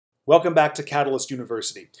Welcome back to Catalyst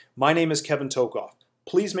University. My name is Kevin Tokoff.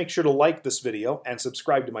 Please make sure to like this video and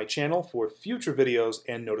subscribe to my channel for future videos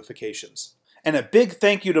and notifications. And a big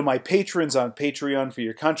thank you to my patrons on Patreon for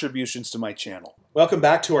your contributions to my channel. Welcome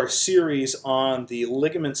back to our series on the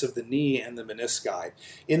ligaments of the knee and the menisci.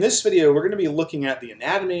 In this video, we're going to be looking at the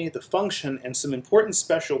anatomy, the function, and some important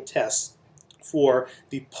special tests for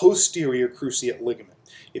the posterior cruciate ligament.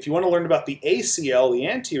 If you want to learn about the ACL, the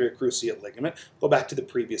anterior cruciate ligament, go back to the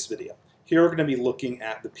previous video. Here we're going to be looking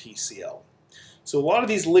at the PCL. So a lot of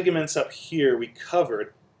these ligaments up here we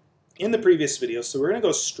covered in the previous video, so we're going to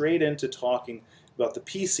go straight into talking about the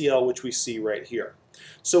PCL, which we see right here.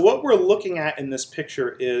 So what we're looking at in this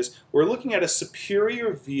picture is we're looking at a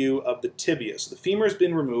superior view of the tibia. So the femur has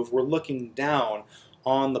been removed. We're looking down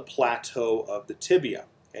on the plateau of the tibia.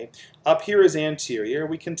 Okay. Up here is anterior.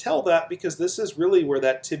 We can tell that because this is really where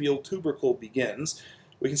that tibial tubercle begins.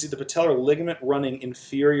 We can see the patellar ligament running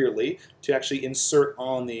inferiorly to actually insert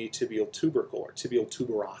on the tibial tubercle or tibial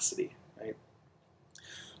tuberosity. Right?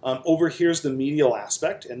 Over here's the medial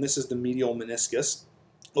aspect, and this is the medial meniscus.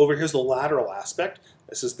 Over here's the lateral aspect.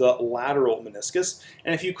 This is the lateral meniscus.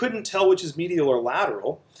 And if you couldn't tell which is medial or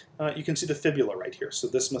lateral, you can see the fibula right here. So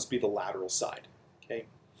this must be the lateral side. Okay.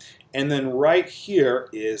 And then right here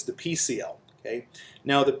is the PCL. Okay?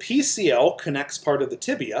 Now the PCL connects part of the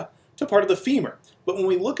tibia to part of the femur. But when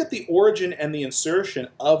we look at the origin and the insertion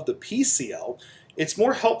of the PCL, it's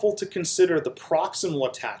more helpful to consider the proximal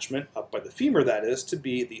attachment, up by the femur that is, to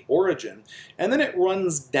be the origin. And then it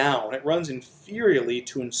runs down, it runs inferiorly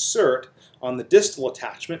to insert on the distal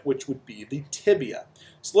attachment, which would be the tibia.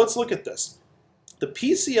 So let's look at this. The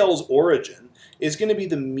PCL's origin is going to be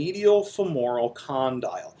the medial femoral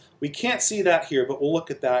condyle. We can't see that here, but we'll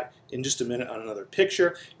look at that in just a minute on another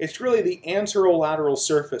picture. It's really the anterolateral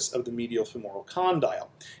surface of the medial femoral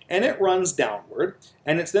condyle. And it runs downward,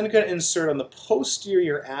 and it's then going to insert on the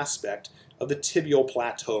posterior aspect of the tibial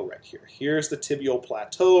plateau right here. Here's the tibial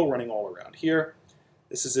plateau running all around here.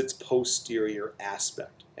 This is its posterior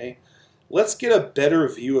aspect. Okay? Let's get a better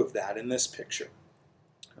view of that in this picture.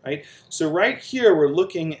 Right? So right here we're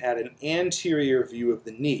looking at an anterior view of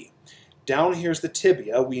the knee. Down here's the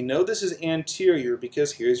tibia. We know this is anterior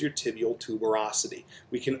because here's your tibial tuberosity.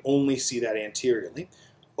 We can only see that anteriorly.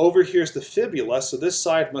 Over here's the fibula, so this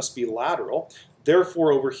side must be lateral.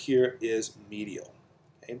 Therefore over here is medial.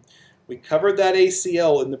 Okay? We covered that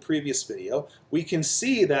ACL in the previous video. We can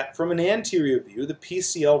see that from an anterior view the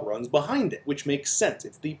PCL runs behind it, which makes sense.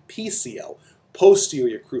 It's the PCL,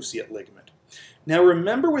 posterior cruciate ligament. Now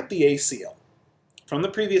remember with the ACL, from the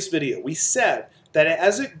previous video, we said that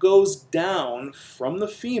as it goes down from the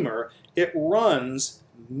femur, it runs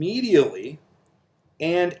medially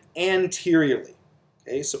and anteriorly.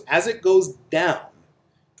 Okay, so as it goes down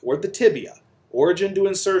toward the tibia, origin to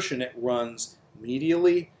insertion, it runs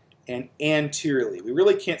medially and anteriorly. We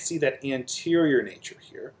really can't see that anterior nature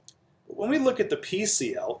here. But when we look at the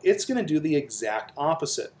PCL, it's going to do the exact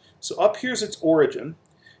opposite. So up here's its origin,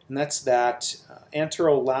 and that's that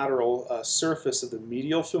anterolateral surface of the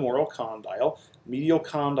medial femoral condyle. Medial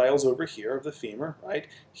condyles over here of the femur, right?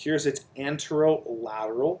 Here's its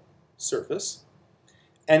anterolateral surface.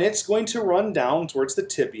 And it's going to run down towards the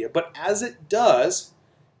tibia, but as it does,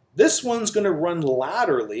 this one's going to run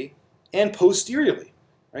laterally and posteriorly,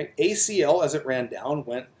 right? ACL, as it ran down,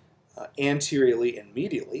 went anteriorly and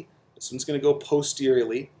medially. This one's going to go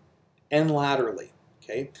posteriorly and laterally.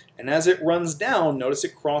 Okay? And as it runs down, notice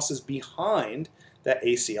it crosses behind that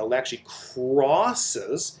ACL. It actually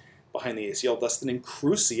crosses behind the ACL, thus the name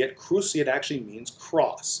cruciate. Cruciate actually means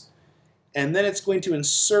cross. And then it's going to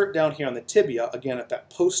insert down here on the tibia, again at that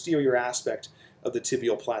posterior aspect of the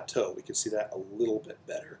tibial plateau. We can see that a little bit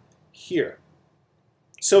better here.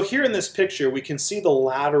 So here in this picture, we can see the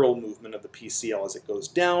lateral movement of the PCL as it goes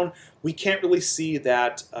down. We can't really see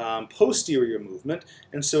that posterior movement,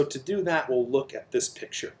 and so to do that, we'll look at this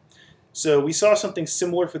picture. So we saw something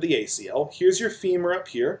similar for the ACL. Here's your femur up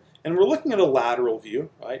here, and we're looking at a lateral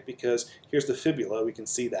view, right? Because here's the fibula, we can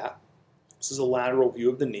see that. This is a lateral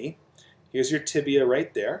view of the knee. Here's your tibia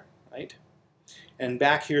right there, right? And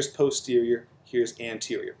back here's posterior. Here's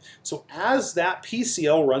anterior. So as that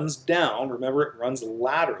PCL runs down, remember it runs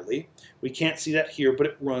laterally. We can't see that here, but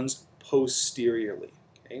it runs posteriorly.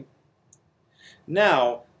 Okay?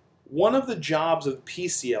 Now, one of the jobs of the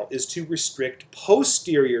PCL is to restrict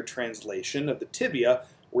posterior translation of the tibia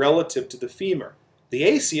relative to the femur. The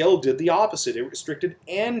ACL did the opposite. It restricted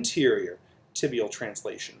anterior tibial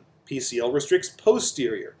translation. PCL restricts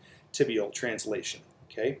posterior tibial translation.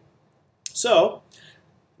 Okay? So,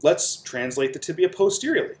 let's translate the tibia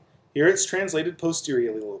posteriorly. Here it's translated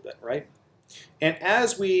posteriorly a little bit, right? And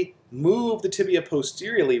as we move the tibia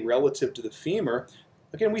posteriorly relative to the femur,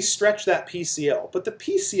 again, we stretch that PCL. But the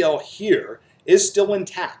PCL here is still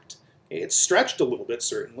intact. It's stretched a little bit,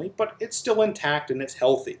 certainly, but it's still intact and it's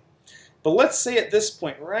healthy. But let's say at this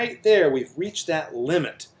point, right there, we've reached that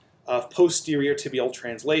limit of posterior tibial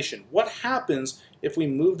translation. What happens if we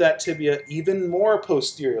move that tibia even more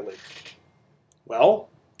posteriorly? Well,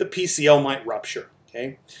 the PCL might rupture.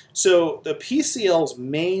 Okay? So the PCL's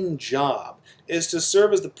main job is to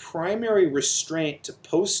serve as the primary restraint to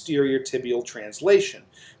posterior tibial translation,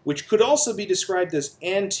 which could also be described as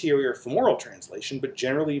anterior femoral translation, but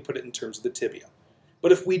generally you put it in terms of the tibia.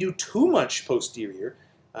 But if we do too much posterior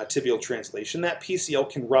tibial translation, that PCL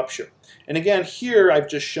can rupture. And again, here I've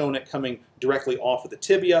just shown it coming directly off of the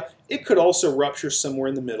tibia. It could also rupture somewhere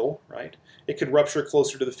in the middle, right? It could rupture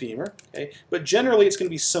closer to the femur, okay? But generally it's going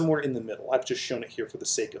to be somewhere in the middle. I've just shown it here for the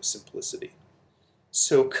sake of simplicity.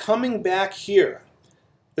 So coming back here,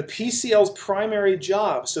 the PCL's primary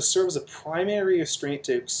job is to serve as a primary restraint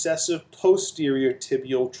to excessive posterior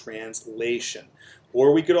tibial translation.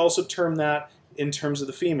 Or we could also term that in terms of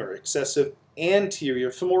the femur, excessive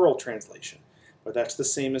anterior femoral translation. But that's the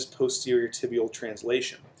same as posterior tibial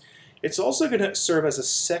translation. It's also going to serve as a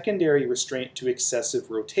secondary restraint to excessive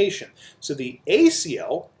rotation. So the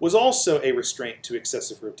ACL was also a restraint to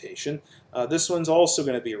excessive rotation. This one's also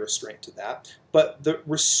going to be a restraint to that. But the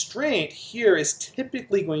restraint here is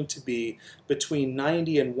typically going to be between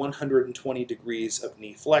 90 and 120 degrees of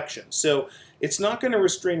knee flexion. So it's not going to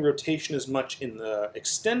restrain rotation as much in the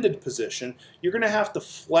extended position. You're going to have to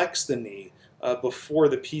flex the knee before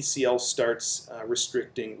the PCL starts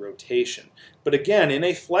restricting rotation. But again, in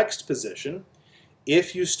a flexed position,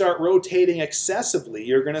 if you start rotating excessively,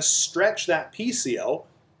 you're going to stretch that PCL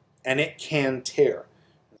and it can tear.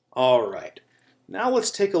 All right, now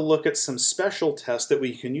let's take a look at some special tests that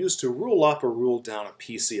we can use to rule up or rule down a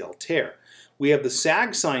PCL tear. We have the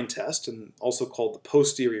Sag Sign Test, and also called the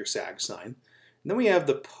posterior Sag Sign. And then we have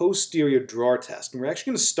the posterior drawer test. And we're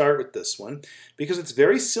actually going to start with this one because it's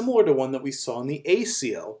very similar to one that we saw in the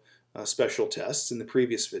ACL special tests in the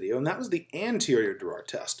previous video, and that was the anterior drawer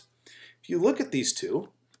test. If you look at these two,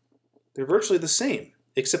 they're virtually the same,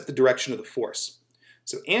 except the direction of the force.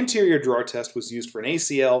 So anterior drawer test was used for an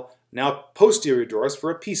ACL, now posterior drawers for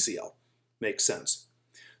a PCL. Makes sense.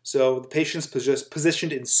 So the patient's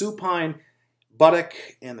positioned in supine, buttock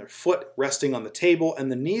and their foot resting on the table, and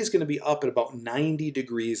the knee is going to be up at about 90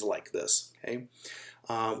 degrees like this. Okay?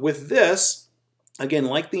 With this, again,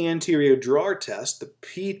 like the anterior drawer test, the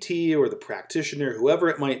PT or the practitioner, whoever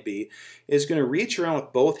it might be, is going to reach around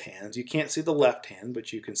with both hands. You can't see the left hand,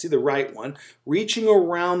 but you can see the right one, reaching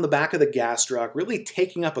around the back of the gastroc, really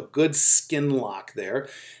taking up a good skin lock there,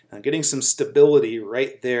 getting some stability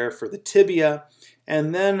right there for the tibia.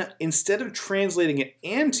 And then instead of translating it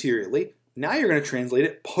anteriorly, now you're going to translate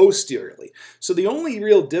it posteriorly. So the only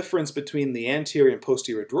real difference between the anterior and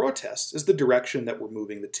posterior drawer tests is the direction that we're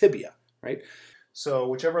moving the tibia, right? So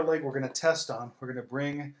whichever leg we're going to test on, we're going to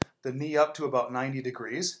bring the knee up to about 90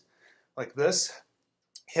 degrees, like this.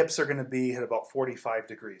 Hips are going to be at about 45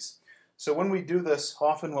 degrees. So when we do this,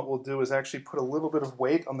 often what we'll do is actually put a little bit of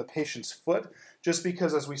weight on the patient's foot, just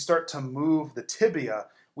because as we start to move the tibia,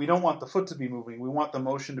 we don't want the foot to be moving. We want the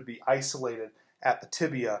motion to be isolated at the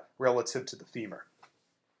tibia relative to the femur.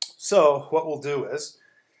 So what we'll do is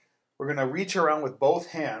we're going to reach around with both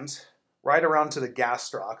hands right around to the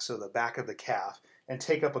gastroc, so the back of the calf, and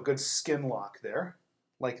take up a good skin lock there,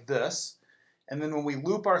 like this. And then when we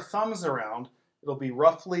loop our thumbs around, it'll be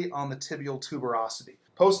roughly on the tibial tuberosity.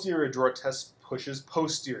 Posterior drawer test pushes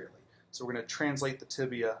posteriorly. So we're going to translate the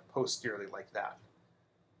tibia posteriorly like that.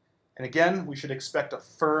 And again, we should expect a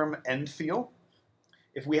firm end feel.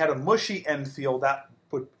 If we had a mushy end feel, that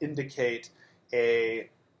would indicate a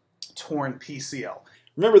torn PCL.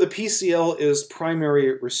 Remember, the PCL is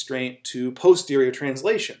primary restraint to posterior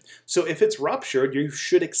translation. So if it's ruptured, you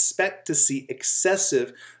should expect to see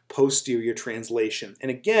excessive posterior translation.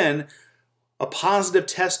 And again, a positive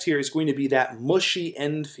test here is going to be that mushy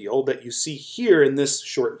end feel that you see here in this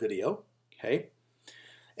short video. Okay?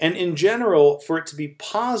 And in general, for it to be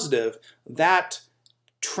positive, that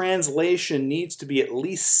translation needs to be at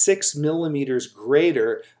least 6 millimeters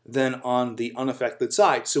greater than on the unaffected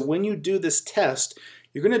side. So when you do this test,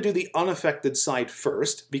 you're going to do the unaffected side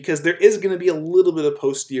first because there is going to be a little bit of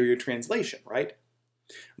posterior translation, right?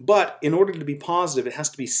 But in order to be positive, it has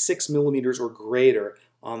to be 6 millimeters or greater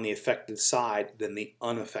on the affected side than the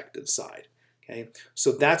unaffected side. Okay,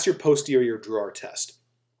 so that's your posterior drawer test.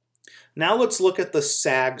 Now let's look at the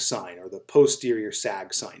Sag sign, or the posterior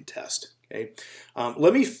Sag Sign Test. Okay?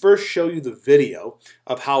 Let me first show you the video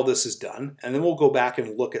of how this is done, and then we'll go back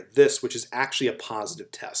and look at this, which is actually a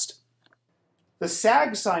positive test. The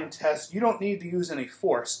Sag Sign Test, you don't need to use any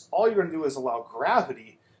force. All you're going to do is allow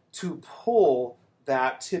gravity to pull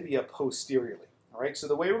that tibia posteriorly. All right, so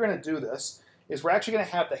the way we're going to do this is we're actually going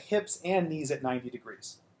to have the hips and knees at 90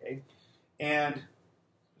 degrees. Okay? And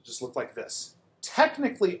it'll just look like this.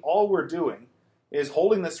 Technically, all we're doing is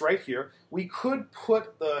holding this right here. We could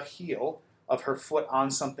put the heel of her foot on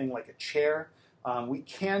something like a chair. We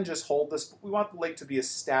can just hold this, but we want the leg to be as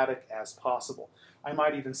static as possible. I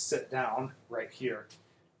might even sit down right here.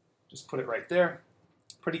 Just put it right there.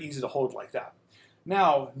 Pretty easy to hold like that.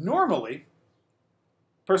 Now, normally,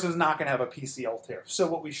 a person is not going to have a PCL tear. So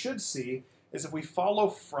what we should see is if we follow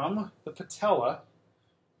from the patella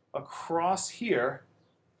across here,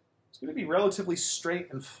 it's going to be relatively straight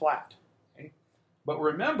and flat. Okay? But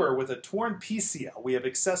remember, with a torn PCL, we have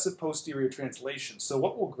excessive posterior translation. So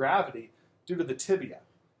what will gravity do to the tibia?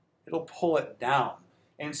 It'll pull it down.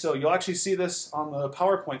 And so you'll actually see this on the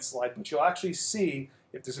PowerPoint slide, but you'll actually see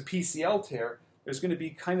if there's a PCL tear, there's going to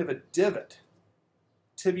be kind of a divot.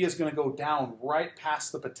 Tibia is going to go down right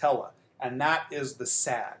past the patella, and that is the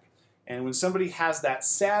sag. And when somebody has that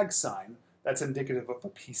sag sign, that's indicative of a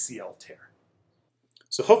PCL tear.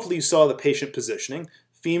 So hopefully you saw the patient positioning.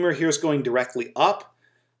 Femur here is going directly up.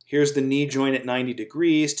 Here's the knee joint at 90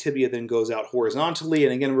 degrees. Tibia then goes out horizontally,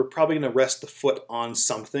 and again, we're probably going to rest the foot on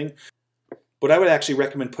something. But I would actually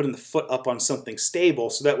recommend putting the foot up on something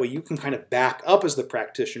stable so that way you can kind of back up as the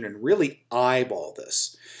practitioner and really eyeball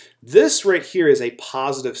this. This right here is a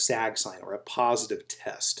positive sag sign or a positive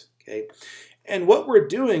test. Okay? And what we're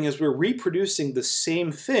doing is we're reproducing the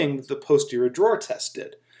same thing that the posterior drawer test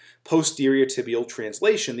did. Posterior tibial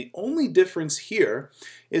translation. The only difference here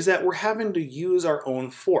is that we're having to use our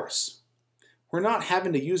own force. We're not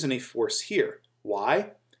having to use any force here.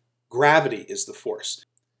 Why? Gravity is the force.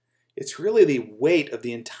 It's really the weight of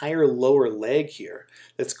the entire lower leg here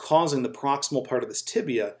that's causing the proximal part of this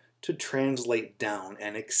tibia to translate down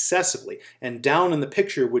and excessively. And down in the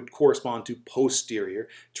picture would correspond to posterior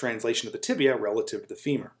translation of the tibia relative to the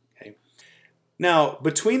femur. Okay? Now,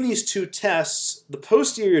 between these two tests, the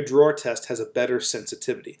posterior drawer test has a better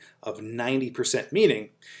sensitivity of 90%, meaning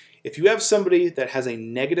if you have somebody that has a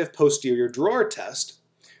negative posterior drawer test,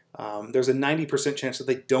 there's a 90% chance that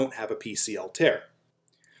they don't have a PCL tear.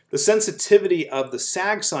 The sensitivity of the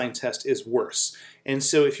Sag Sign test is worse. And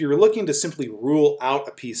so if you're looking to simply rule out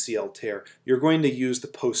a PCL tear, you're going to use the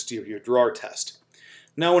posterior drawer test.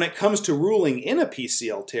 Now, when it comes to ruling in a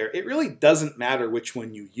PCL tear, it really doesn't matter which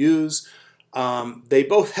one you use. They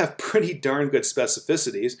both have pretty darn good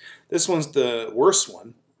specificities. This one's the worst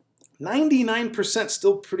one. 99%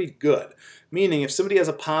 still pretty good, meaning if somebody has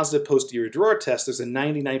a positive posterior drawer test, there's a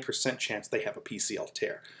 99% chance they have a PCL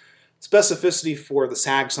tear. Specificity for the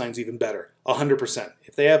Sag sign is even better, 100%.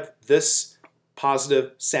 If they have this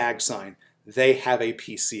positive Sag sign, they have a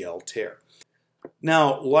PCL tear.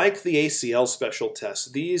 Now, like the ACL special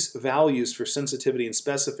test, these values for sensitivity and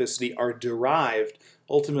specificity are derived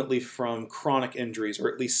ultimately from chronic injuries,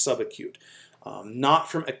 or at least subacute, not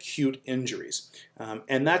from acute injuries.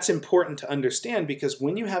 And that's important to understand because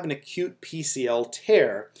when you have an acute PCL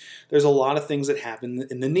tear, there's a lot of things that happen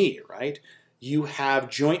in the knee, right? You have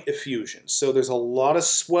joint effusion, so there's a lot of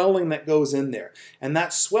swelling that goes in there. And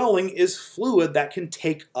that swelling is fluid that can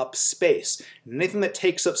take up space. And anything that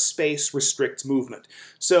takes up space restricts movement.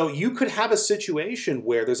 So you could have a situation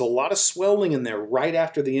where there's a lot of swelling in there right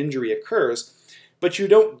after the injury occurs, but you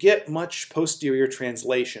don't get much posterior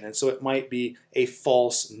translation, and so it might be a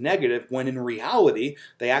false negative when in reality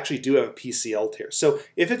they actually do have a PCL tear. So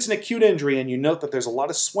if it's an acute injury and you note that there's a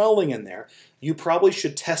lot of swelling in there, you probably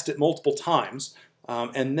should test it multiple times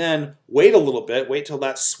and then wait a little bit, wait till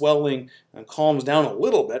that swelling calms down a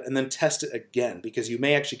little bit, and then test it again because you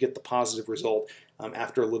may actually get the positive result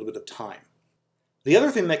after a little bit of time. The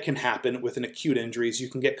other thing that can happen with an acute injury is you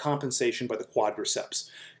can get compensation by the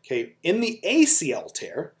quadriceps. Okay, in the ACL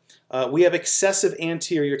tear, we have excessive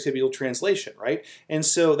anterior tibial translation, right? And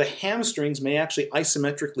so the hamstrings may actually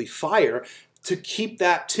isometrically fire to keep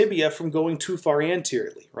that tibia from going too far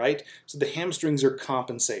anteriorly, right? So the hamstrings are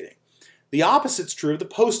compensating. The opposite's true of the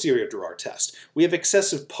posterior drawer test. We have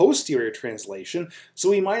excessive posterior translation, so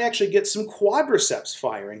we might actually get some quadriceps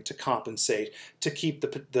firing to compensate to keep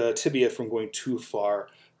the tibia from going too far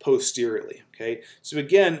posteriorly. Okay? So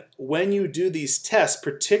again, when you do these tests,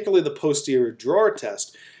 particularly the posterior drawer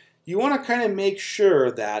test, you want to kind of make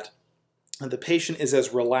sure that the patient is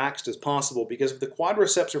as relaxed as possible, because if the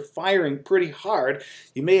quadriceps are firing pretty hard,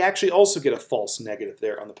 you may actually also get a false negative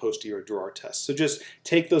there on the posterior drawer test. So just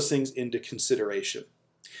take those things into consideration.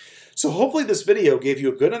 So hopefully this video gave you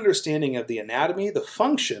a good understanding of the anatomy, the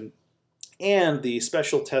function, and the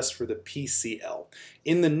special test for the PCL.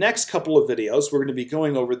 In the next couple of videos, we're going to be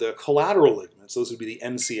going over the collateral ligaments. Those would be the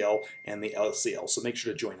MCL and the LCL, so make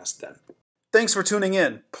sure to join us then. Thanks for tuning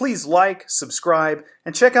in. Please like, subscribe,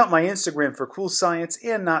 and check out my Instagram for cool science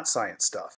and not science stuff.